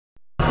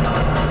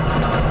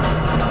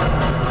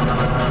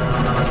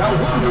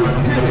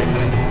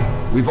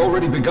We've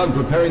already begun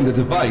preparing the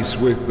device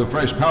with the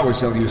fresh power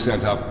cell you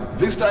sent up.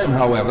 This time,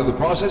 however, the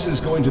process is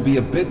going to be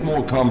a bit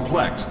more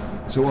complex,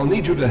 so I'll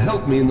need you to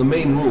help me in the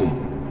main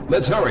room.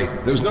 Let's hurry.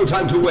 There's no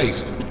time to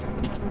waste.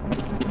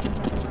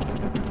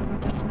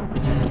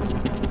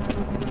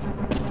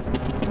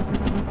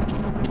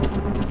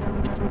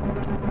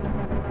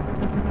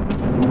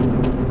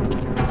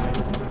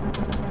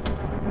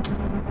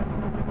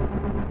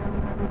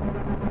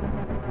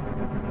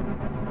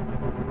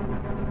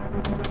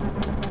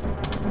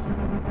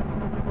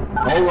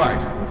 All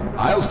right.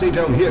 I'll stay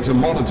down here to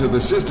monitor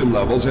the system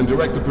levels and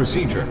direct the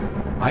procedure.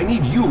 I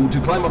need you to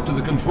climb up to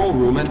the control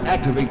room and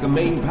activate the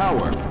main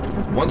power.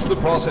 Once the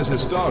process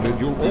has started,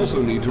 you'll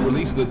also need to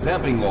release the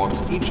damping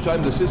locks each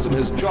time the system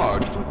has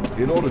charged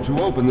in order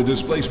to open the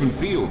displacement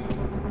field.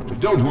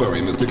 Don't worry,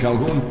 Mr.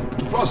 Calhoun.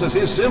 The process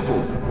is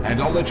simple, and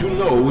I'll let you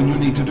know when you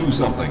need to do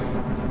something.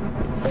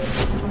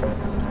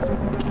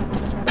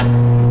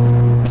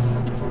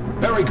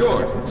 Very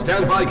good.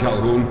 Stand by,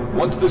 Calhoun.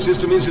 Once the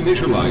system is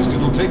initialized,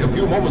 it'll take a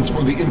few moments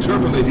for the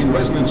interpolating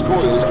resonance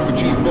coils to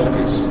achieve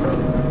focus.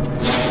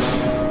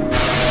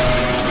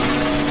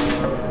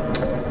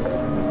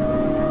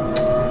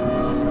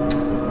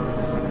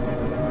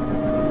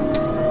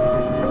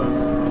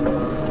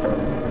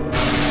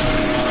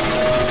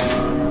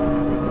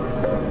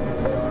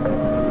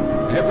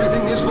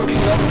 Everything is looking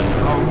up.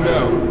 Oh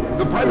no.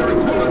 The primary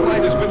coolant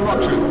line has been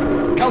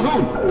ruptured.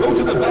 Calhoun, go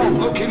to the valve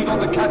located on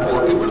the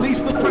catwalk and release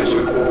the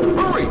pressure.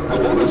 Hurry,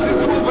 before the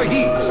system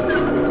overheats.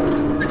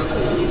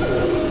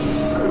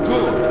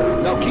 Good.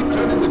 Now keep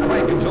turning the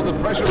crank until the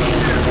pressure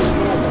returns to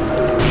normal.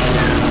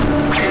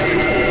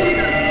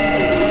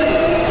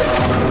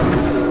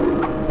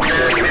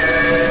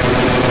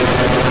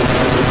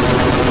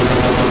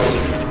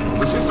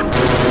 The system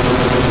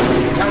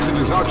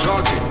capacitors are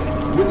charging.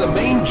 When the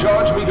main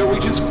charge meter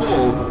reaches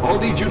full, I'll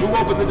need you to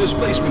open the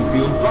displacement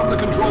field from the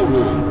control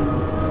room.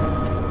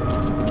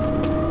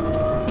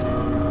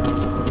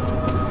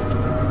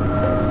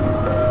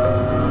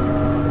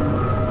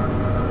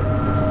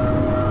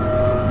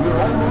 We're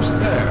almost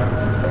there.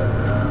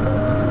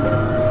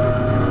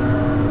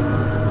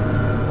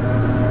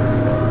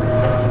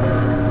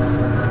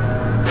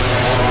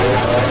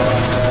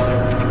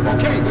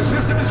 Okay, the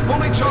system is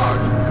fully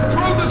charged.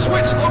 Throw the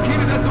switch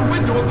located at the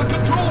window of the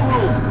control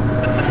room.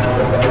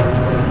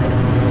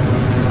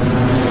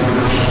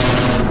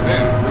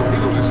 There, the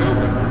field is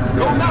open.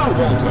 Go now,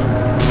 Walter.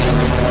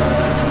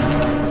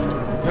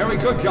 Very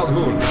good,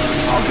 Calhoun.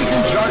 I'll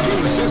begin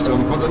charging the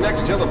system for the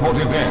next teleport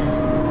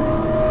event.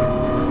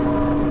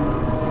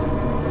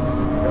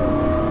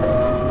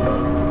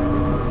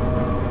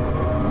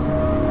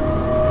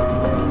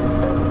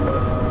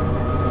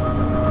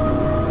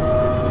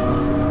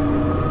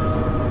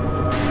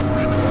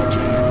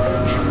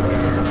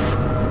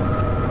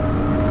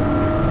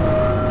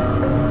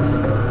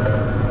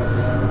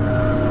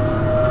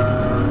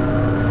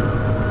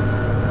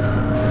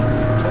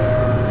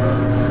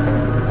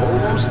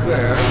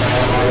 There.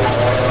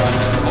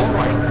 All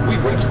right,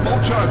 we've reached full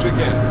charge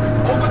again.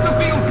 Open the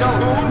field,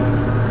 Calhoun!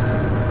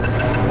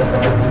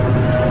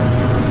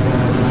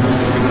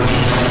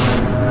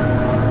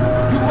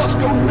 You must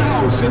go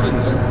now,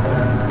 Simmons!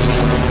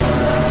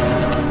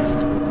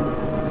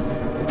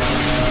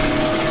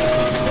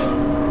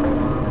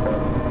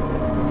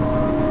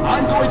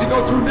 I'm going to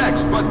go through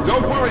next, but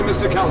don't worry,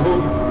 Mr.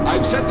 Calhoun.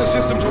 I've set the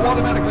system to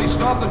automatically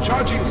start the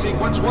charging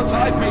sequence once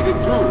I've made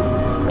it through.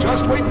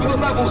 Just wait for the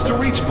levels to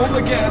reach full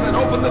again and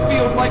open the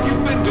field like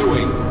you've been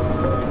doing.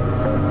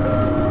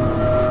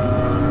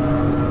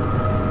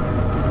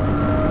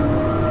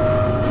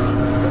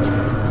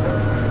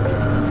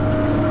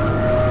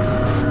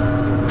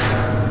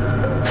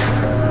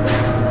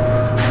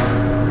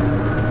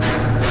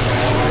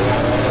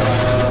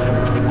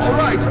 All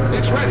right,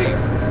 it's ready.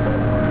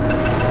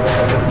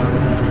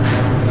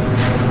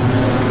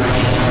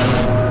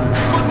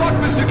 Good luck,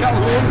 Mr.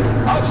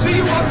 Calhoun. I'll see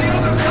you on the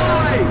other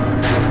side.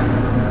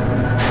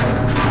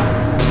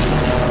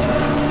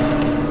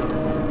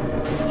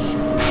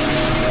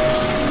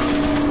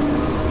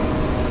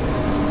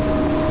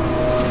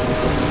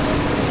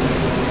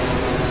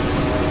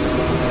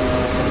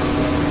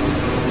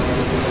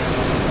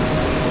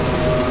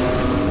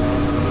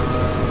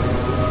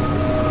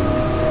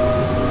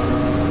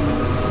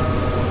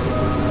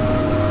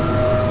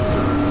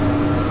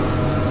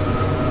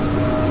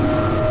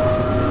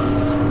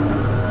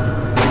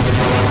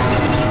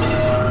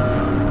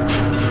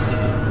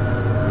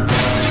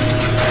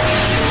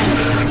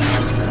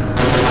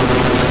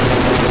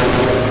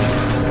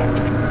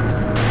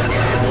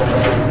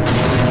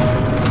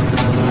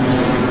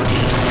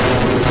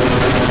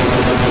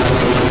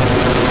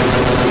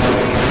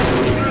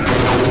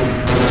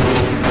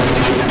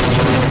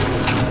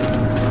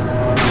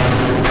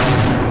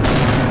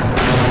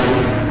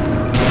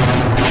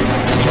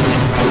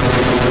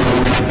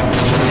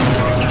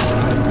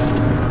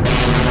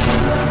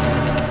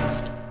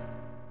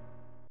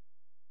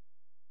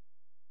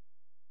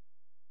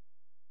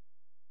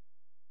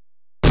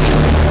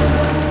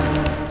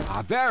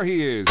 There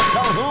he is!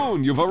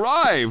 Calhoun, you've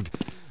arrived!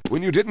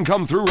 When you didn't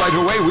come through right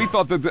away, we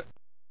thought that the...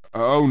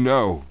 Oh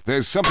no,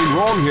 there's something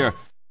wrong here.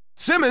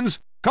 Simmons,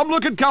 come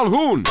look at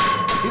Calhoun.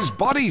 His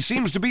body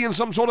seems to be in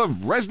some sort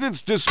of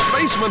resonance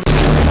displacement.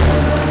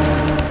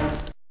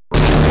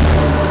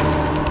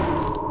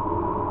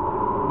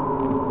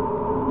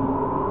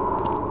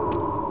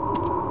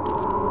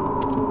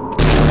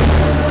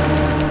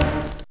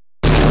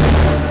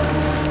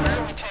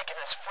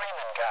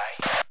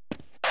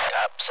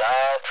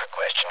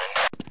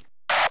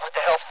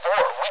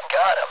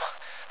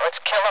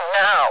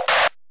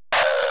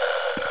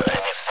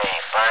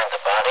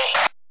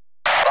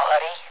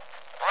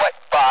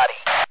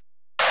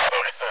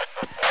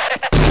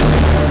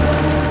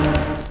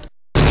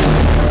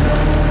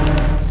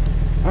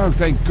 Oh,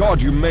 thank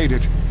God you made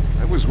it.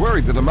 I was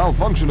worried that a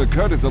malfunction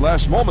occurred at the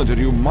last moment and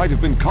you might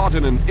have been caught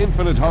in an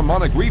infinite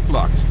harmonic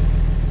reflux.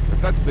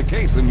 If that's the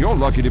case, then you're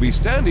lucky to be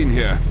standing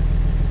here.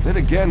 Then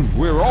again,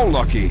 we're all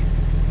lucky.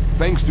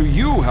 Thanks to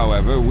you,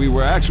 however, we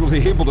were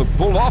actually able to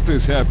pull off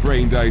this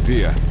harebrained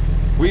idea.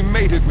 We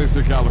made it,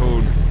 Mr.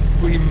 Calhoun.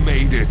 We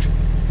made it.